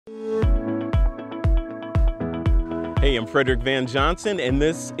Hey, I'm Frederick Van Johnson, and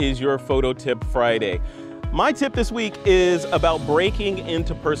this is your Photo Tip Friday. My tip this week is about breaking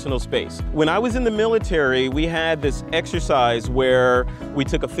into personal space. When I was in the military, we had this exercise where we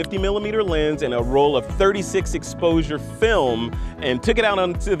took a 50mm lens and a roll of 36 exposure film and took it out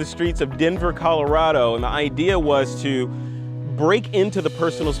onto the streets of Denver, Colorado. And the idea was to break into the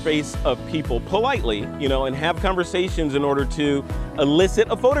personal space of people politely, and have conversations in order to elicit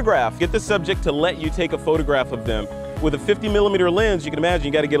a photograph. Get the subject to let you take a photograph of them. With a 50mm lens, you can imagine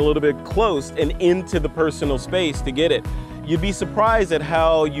you got to get a little bit close and into the personal space to get it. You'd be surprised at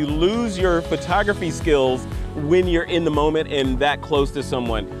how you lose your photography skills when you're in the moment and that close to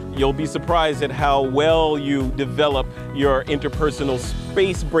someone. You'll be surprised at how well you develop your interpersonal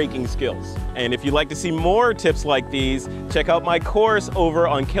space breaking skills. And if you'd like to see more tips like these, check out my course over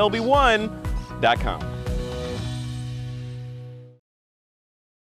on kelby1.com.